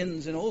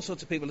Indians and all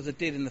sorts of people as it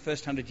did in the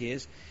first 100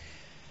 years.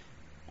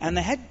 And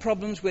they had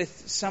problems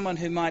with someone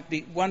who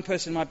one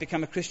person might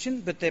become a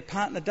Christian, but their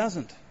partner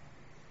doesn't.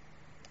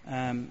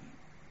 And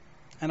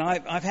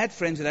I've had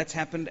friends where that's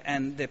happened,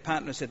 and their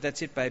partner said,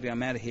 that's it, baby,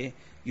 I'm out of here.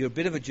 You're a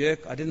bit of a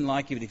jerk, I didn't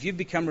like you, but if you've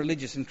become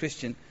religious and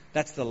Christian,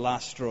 that's the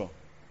last straw.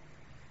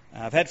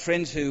 I've had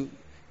friends who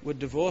were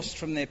divorced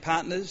from their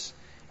partners,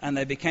 and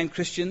they became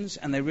Christians,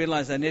 and they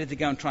realised they needed to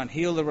go and try and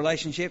heal the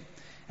relationship.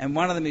 And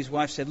one of them, his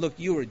wife, said, look,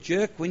 you were a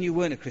jerk when you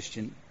weren't a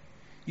Christian.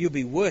 You'll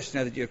be worse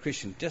now that you're a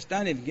Christian. Just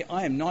don't even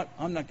I'm not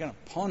going to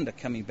ponder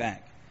coming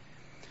back.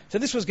 So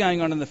this was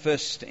going on in the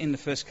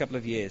first couple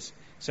of years.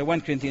 So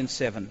 1 Corinthians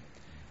 7.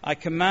 I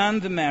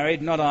command the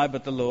married, not I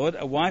but the Lord,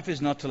 a wife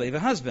is not to leave her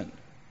husband.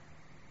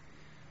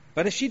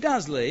 But if she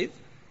does leave,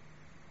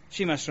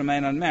 she must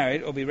remain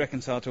unmarried or be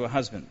reconciled to her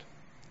husband.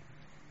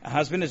 A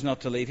husband is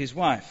not to leave his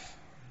wife.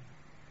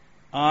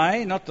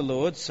 I, not the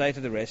Lord, say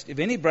to the rest, if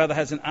any brother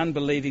has an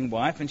unbelieving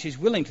wife and she's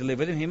willing to live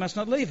with him, he must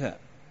not leave her.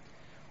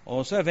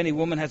 Also, if any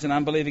woman has an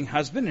unbelieving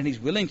husband and he's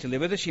willing to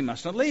live with her, she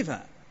must not leave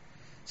her.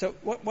 So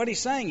what he's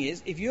saying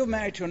is, if you're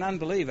married to an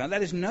unbeliever,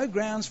 that is no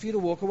grounds for you to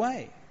walk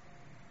away.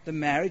 The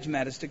marriage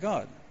matters to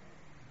God.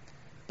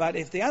 But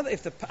if the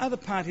other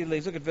party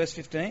leaves, look at verse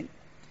 15.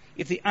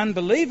 If the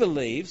unbeliever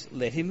leaves,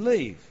 let him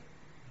leave.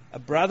 A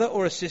brother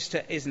or a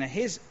sister is, now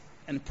here's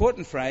an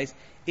important phrase,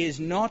 is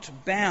not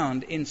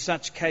bound in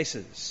such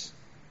cases.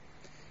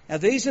 Now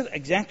these are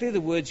exactly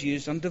the words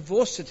used on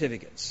divorce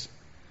certificates.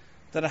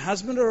 That a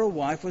husband or a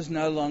wife was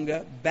no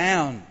longer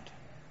bound.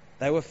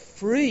 They were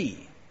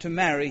free to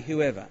marry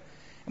whoever.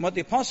 And what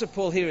the Apostle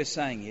Paul here is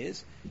saying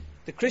is,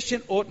 the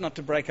Christian ought not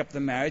to break up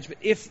the marriage, but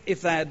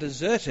if they are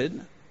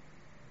deserted,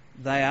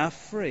 they are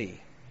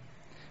free.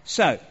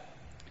 So,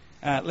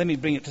 let me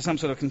bring it to some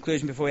sort of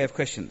conclusion before we have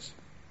questions.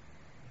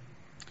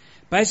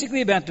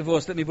 Basically about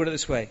divorce, let me put it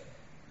this way.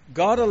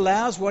 God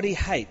allows what he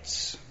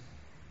hates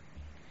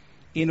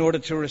in order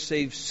to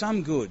receive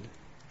some good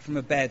from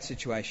a bad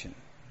situation.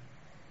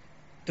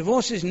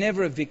 Divorce is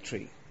never a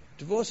victory.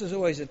 Divorce is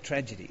always a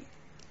tragedy.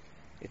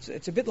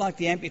 It's a bit like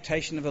the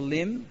amputation of a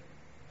limb.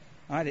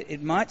 Right?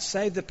 It might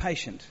save the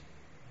patient,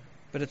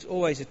 but it's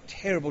always a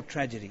terrible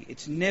tragedy.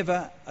 It's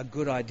never a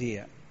good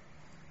idea.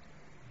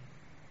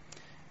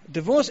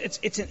 Divorce,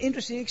 it's an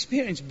interesting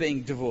experience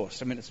being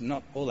divorced. I mean, it's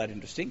not all that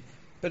interesting,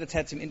 but it's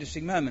had some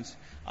interesting moments.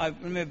 I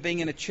remember being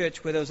in a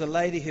church where there was a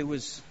lady who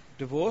was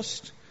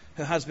divorced.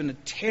 Her husband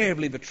had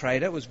terribly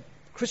betrayed her. It was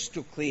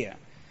crystal clear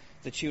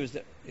that she was,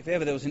 if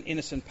ever there was an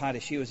innocent party,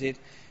 she was it.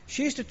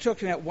 She used to talk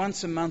to me about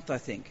once a month, I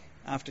think,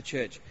 after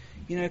church.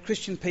 You know,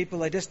 Christian people,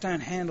 they just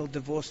don't handle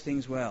divorce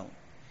things well.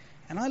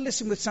 And I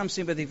listened with some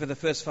sympathy for the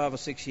first 5 or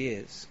 6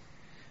 years.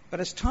 But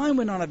as time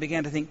went on, I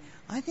began to think,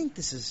 I think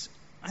this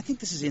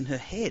is in her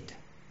head.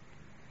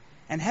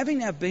 And having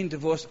now been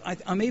divorced,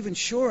 I'm even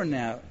surer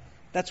now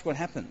that's what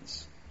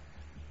happens.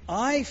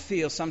 I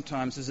feel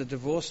sometimes as a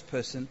divorced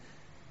person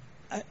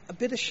a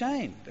bit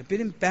ashamed, a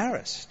bit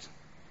embarrassed.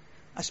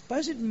 I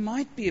suppose it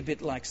might be a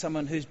bit like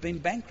someone who's been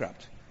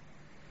bankrupt.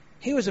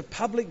 Here was a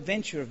public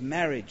venture of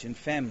marriage and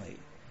family,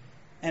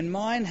 and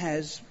mine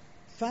has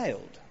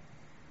failed.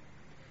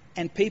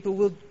 And people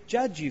will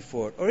judge you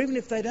for it. Or even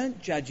if they don't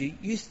judge you,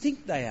 you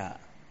think they are.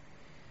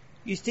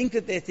 You think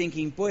that they're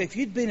thinking, boy, if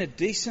you'd been a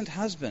decent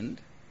husband,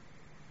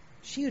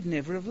 she would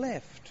never have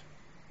left.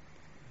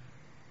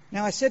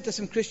 Now, I said to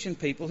some Christian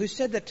people who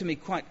said that to me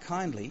quite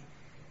kindly,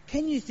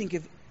 can you think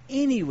of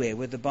anywhere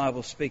where the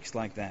Bible speaks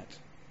like that?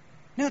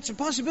 Now, it's a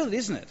possibility,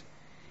 isn't it?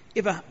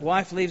 If a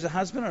wife leaves a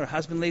husband or a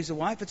husband leaves a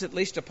wife, it's at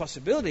least a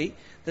possibility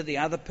that the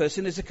other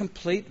person is a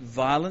complete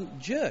violent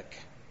jerk.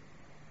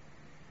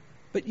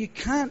 But you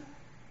can't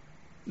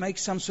make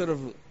some sort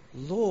of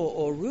law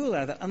or rule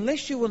out of that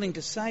unless you're willing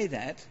to say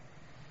that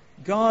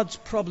God's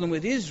problem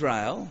with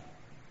Israel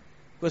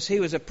was he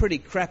was a pretty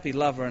crappy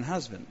lover and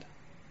husband.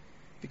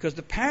 Because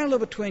the parallel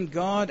between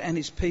God and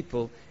his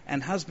people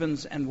and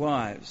husbands and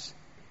wives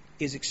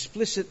is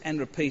explicit and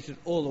repeated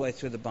all the way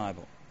through the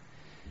Bible.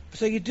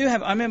 So you do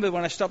have, I remember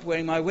when I stopped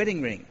wearing my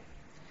wedding ring,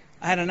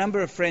 I had a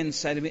number of friends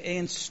say to me,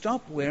 Ian,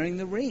 stop wearing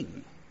the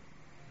ring.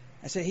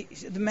 I said,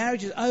 the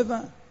marriage is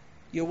over.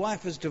 Your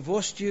wife has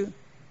divorced you.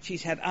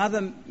 She's had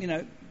other,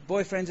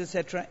 boyfriends,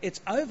 etc.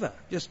 It's over.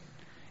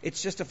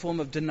 It's just a form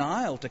of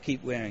denial to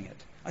keep wearing it.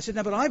 I said,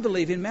 no, but I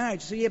believe in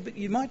marriage. So yeah, but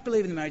you might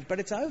believe in marriage, but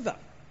it's over.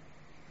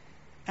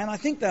 And I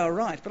think they were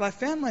right. But I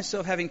found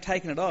myself having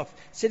taken it off,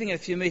 sitting at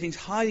a few meetings,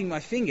 hiding my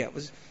finger.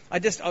 I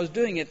was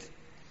doing it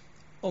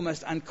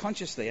almost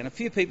unconsciously. And a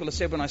few people have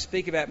said when I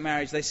speak about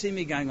marriage, they see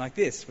me going like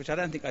this, which I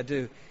don't think I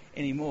do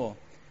anymore.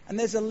 And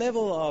there's a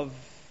level of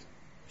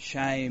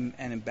shame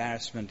and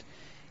embarrassment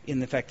in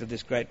the fact of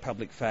this great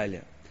public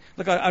failure.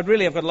 Look, I've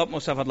got a lot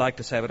more stuff I'd like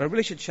to say, but I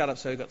really should shut up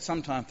so we've got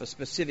some time for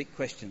specific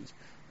questions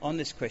on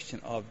this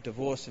question of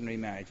divorce and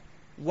remarriage.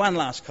 One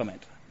last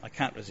comment. I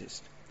can't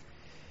resist.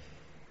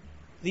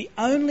 The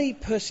only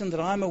person that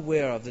I'm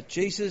aware of that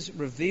Jesus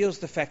reveals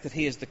the fact that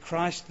he is the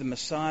Christ, the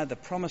Messiah, the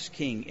promised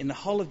King in the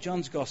whole of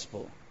John's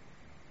Gospel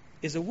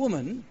is a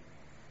woman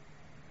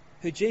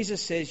who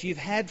Jesus says, you've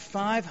had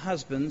 5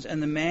 husbands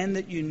and the man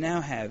that you now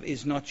have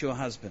is not your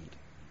husband.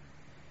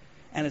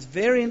 And it's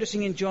very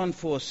interesting in John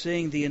 4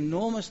 seeing the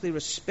enormously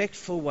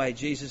respectful way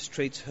Jesus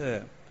treats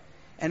her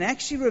and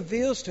actually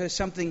reveals to her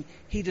something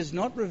he does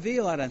not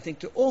reveal, I don't think,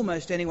 to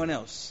almost anyone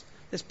else.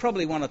 There's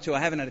probably one or two. I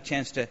haven't had a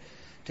chance to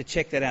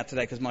check that out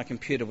today because my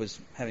computer was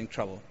having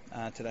trouble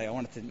today. I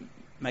wanted to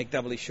make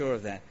doubly sure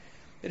of that.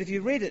 But if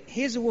you read it,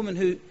 here's a woman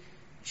who,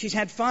 she's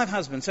had 5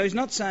 husbands. So he's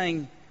not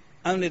saying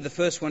only the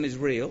first one is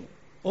real.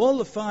 All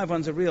the 5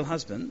 ones are real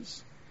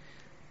husbands.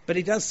 But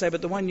he does say,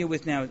 but the one you're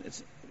with now,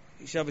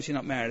 she's obviously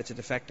not married. It's a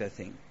de facto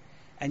thing.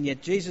 And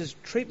yet Jesus'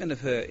 treatment of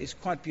her is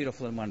quite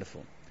beautiful and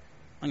wonderful.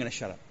 I'm going to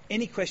shut up.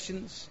 Any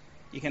questions?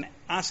 You can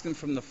ask them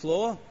from the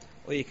floor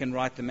or you can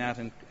write them out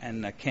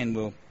and Ken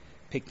will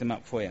pick them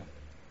up for you.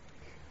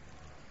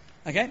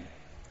 Okay?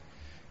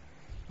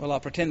 Well, I'll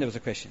pretend there was a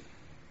question.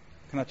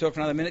 Can I talk for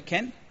another minute,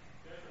 Ken?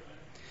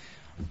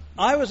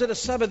 I was at a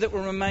suburb that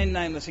will remain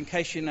nameless in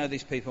case you know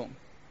these people.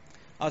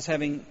 I was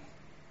having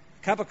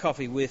a cup of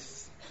coffee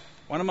with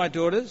one of my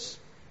daughters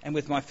and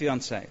with my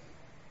fiancée.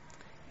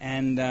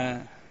 And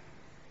there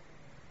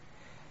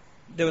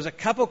was a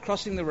couple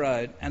crossing the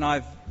road, and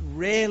I've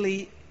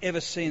rarely ever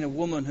seen a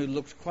woman who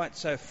looked quite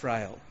so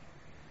frail.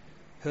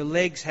 Her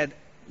legs had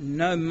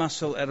no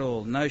muscle at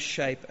all, no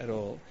shape at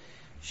all.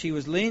 She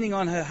was leaning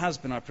on her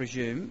husband, I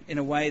presume, in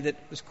a way that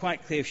was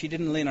quite clear. If she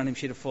didn't lean on him,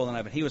 she'd have fallen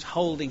over. He was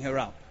holding her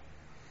up.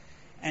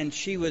 And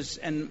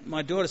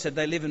my daughter said,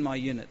 they live in my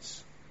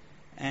units.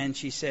 And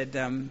she said,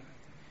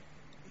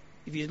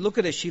 if you look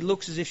at her, she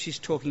looks as if she's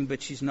talking,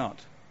 but she's not.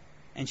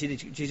 And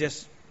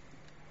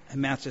her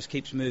mouth just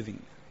keeps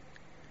moving.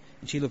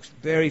 And she looks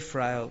very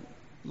frail,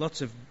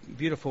 lots of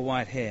beautiful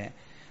white hair.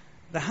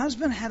 The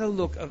husband had a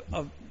look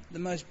of the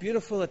most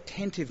beautiful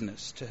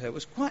attentiveness to her. It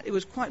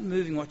was quite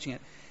moving watching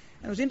it.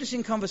 And it was an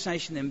interesting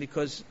conversation then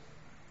because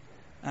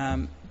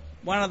one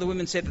of the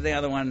women said to the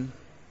other one,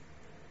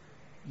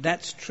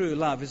 that's true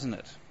love, isn't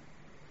it?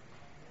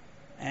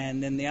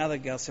 And then the other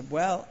girl said,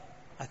 well,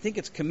 I think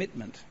it's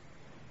commitment.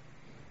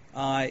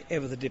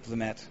 Ever the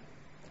diplomat,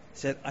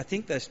 said, I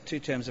think those two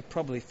terms are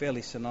probably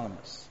fairly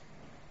synonymous.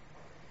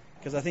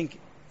 Because I think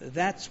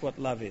that's what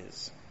love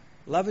is.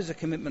 Love is a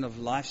commitment of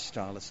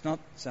lifestyle. It's not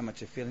so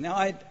much a feeling. Now,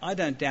 I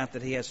don't doubt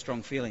that he has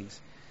strong feelings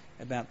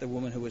about the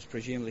woman who was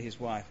presumably his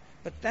wife,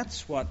 but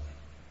that's what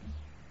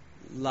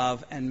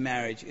love and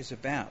marriage is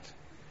about.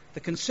 The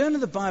concern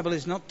of the Bible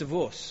is not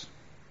divorce.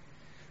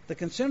 The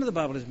concern of the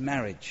Bible is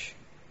marriage.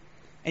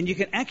 And you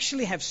can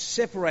actually have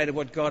separated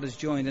what God has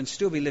joined and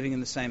still be living in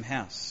the same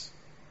house.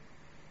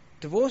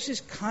 Divorce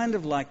is kind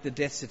of like the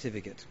death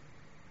certificate.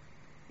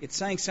 It's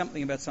saying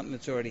something about something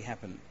that's already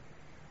happened.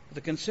 But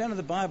the concern of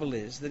the Bible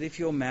is that if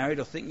you're married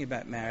or thinking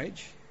about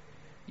marriage,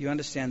 you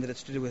understand that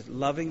it's to do with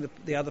loving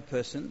the other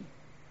person,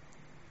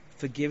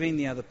 forgiving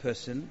the other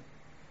person,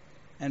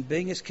 and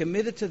being as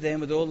committed to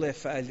them with all their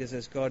failures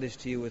as God is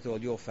to you with all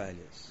your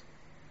failures.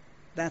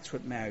 That's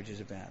what marriage is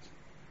about.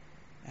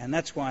 And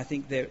that's why I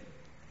think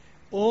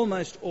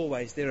almost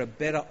always there are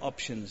better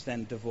options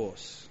than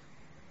divorce.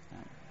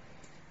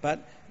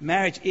 But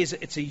marriage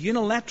it's a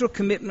unilateral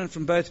commitment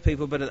from both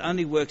people, but it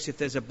only works if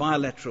there's a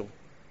bilateral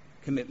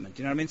commitment.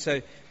 Do you know what I mean?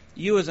 So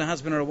you as a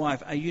husband or a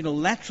wife are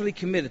unilaterally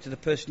committed to the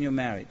person you're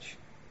married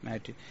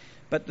to.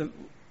 But the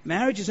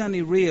marriage is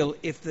only real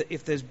if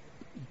there's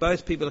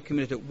both people are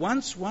committed to it.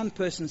 Once one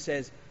person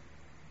says,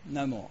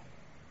 no more,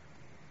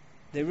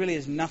 there really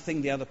is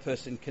nothing the other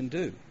person can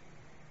do.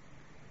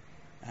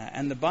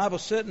 And the Bible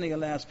certainly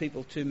allows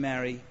people to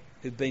marry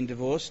who've been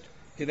divorced,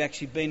 who've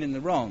actually been in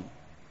the wrong.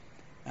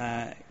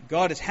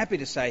 God is happy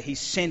to say he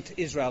sent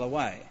Israel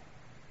away.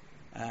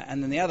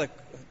 And then the other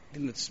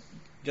thing that's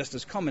just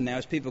as common now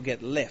is people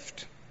get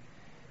left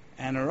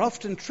and are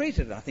often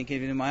treated, I think,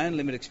 even in my own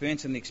limited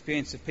experience and the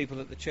experience of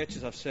people at the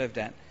churches I've served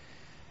at.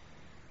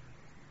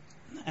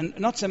 And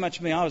not so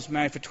much me, I was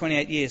married for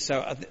 28 years,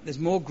 so there's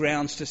more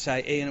grounds to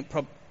say, Ian,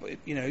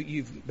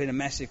 you've been a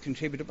massive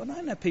contributor, but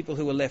I know people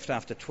who were left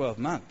after 12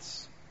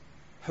 months,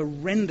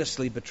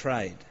 horrendously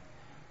betrayed.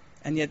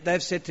 And yet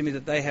they've said to me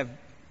that they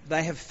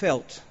have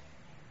felt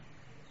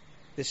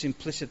this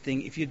implicit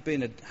thing, if you'd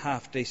been a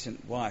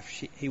half-decent wife,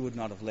 he would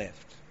not have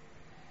left.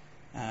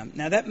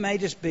 Now that may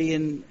just be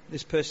in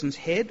this person's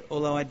head,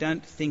 although I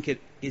don't think it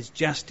is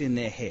just in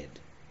their head.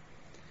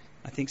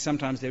 I think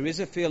sometimes there is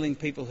a feeling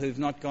people who've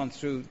not gone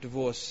through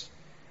divorce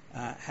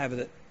have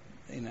that,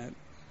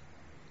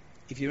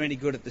 if you're any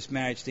good at this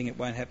marriage thing, it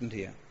won't happen to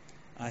you.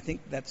 I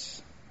think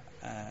that's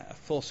a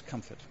false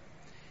comfort.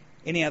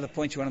 Any other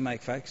points you want to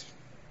make, folks?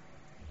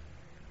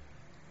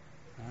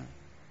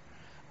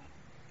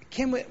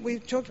 We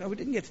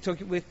didn't get to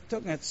talk. We're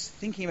talking about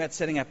thinking about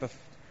setting up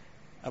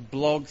a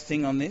blog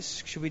thing on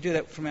this. Should we do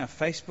that from our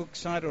Facebook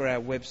site or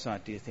our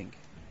website, do you think?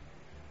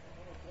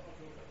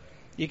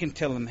 You can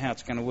tell them how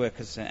it's going to work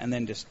and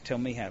then just tell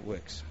me how it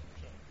works.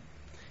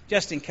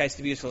 Just in case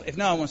to be useful. If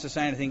no one wants to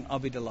say anything, I'll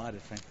be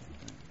delighted, frankly.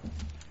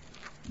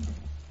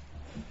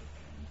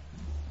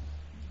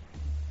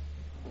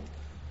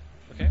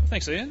 Okay,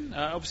 thanks, Ian.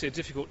 Obviously a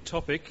difficult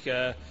topic,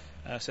 so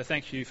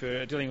thank you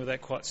for dealing with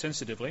that quite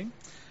sensitively.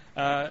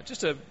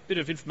 Just a bit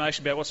of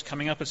information about what's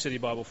coming up at City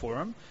Bible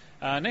Forum.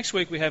 Next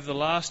week we have the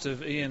last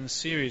of Ian's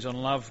series on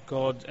love,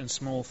 God and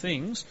small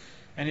things,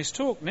 and his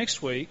talk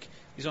next week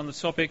is on the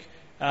topic,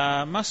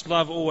 must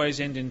love always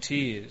end in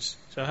tears?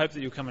 So I hope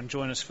that you'll come and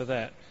join us for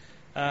that.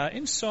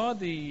 Inside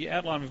the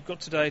outline we've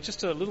got today,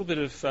 just a little bit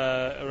of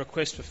a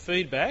request for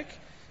feedback.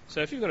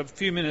 So if you've got a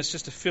few minutes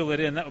just to fill that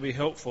in, that would be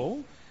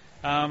helpful.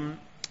 The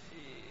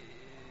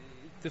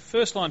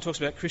first line talks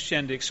about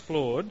Christianity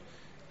Explored.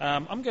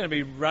 I'm going to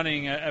be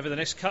running over the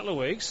next couple of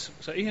weeks.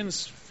 So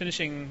Ian's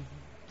finishing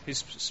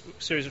his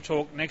series of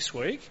talk next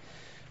week.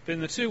 But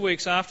in the 2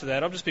 weeks after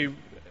that, I'll just be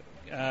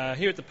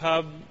here at the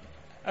pub,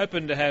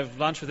 open to have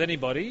lunch with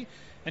anybody,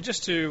 and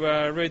just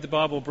to read the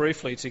Bible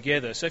briefly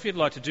together. So if you'd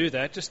like to do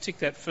that, just tick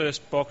that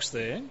first box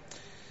there.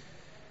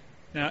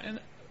 Now, in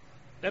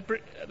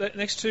that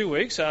next 2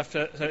 weeks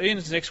after, so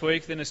Ian's next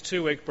week, then it's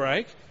 2 week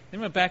break. Then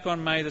we're back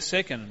on May the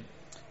 2nd.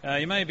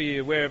 You may be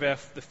aware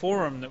of the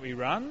forum that we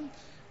run.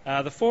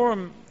 The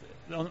forum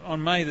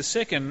on May the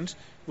 2nd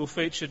will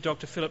feature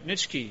Dr. Philip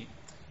Nitschke.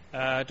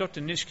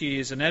 Dr. Nitschke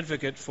is an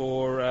advocate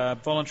for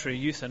voluntary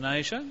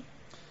euthanasia.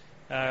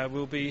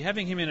 We'll be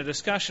having him in a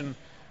discussion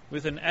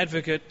with an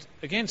advocate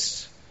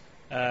against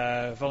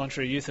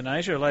voluntary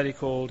euthanasia, a lady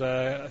called,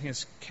 I think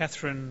it's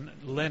Catherine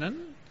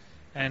Lennon,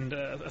 and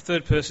a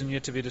third person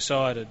yet to be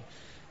decided.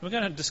 We're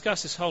going to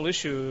discuss this whole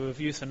issue of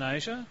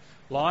euthanasia,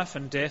 life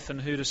and death,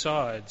 and who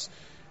decides.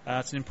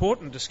 It's an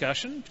important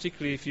discussion,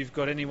 particularly if you've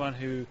got anyone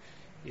who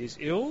is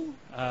ill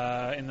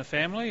in the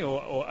family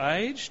or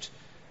aged.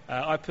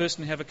 I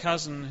personally have a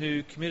cousin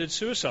who committed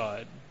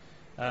suicide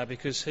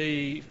because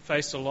he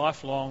faced a life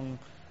full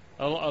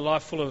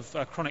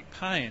of chronic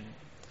pain.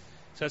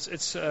 So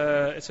it's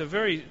a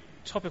very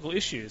topical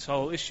issue, this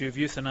whole issue of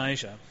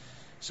euthanasia.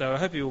 So I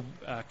hope you'll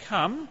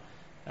come,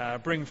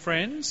 bring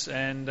friends,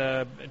 and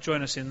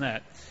join us in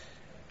that.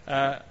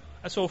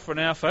 That's all for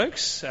now,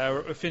 folks.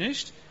 We're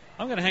finished.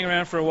 I'm going to hang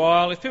around for a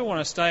while. If people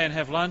want to stay and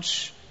have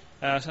lunch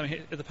at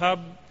the pub,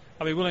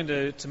 I'll be willing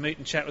to meet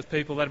and chat with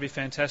people. That'd be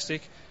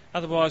fantastic.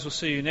 Otherwise, we'll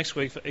see you next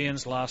week for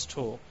Ian's last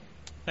talk.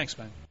 Thanks,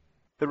 man.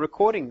 The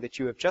recording that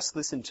you have just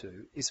listened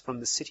to is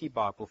from the City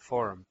Bible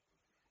Forum.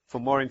 For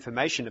more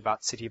information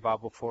about City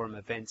Bible Forum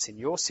events in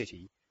your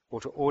city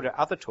or to order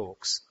other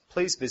talks,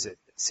 please visit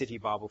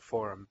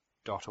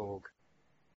citybibleforum.org.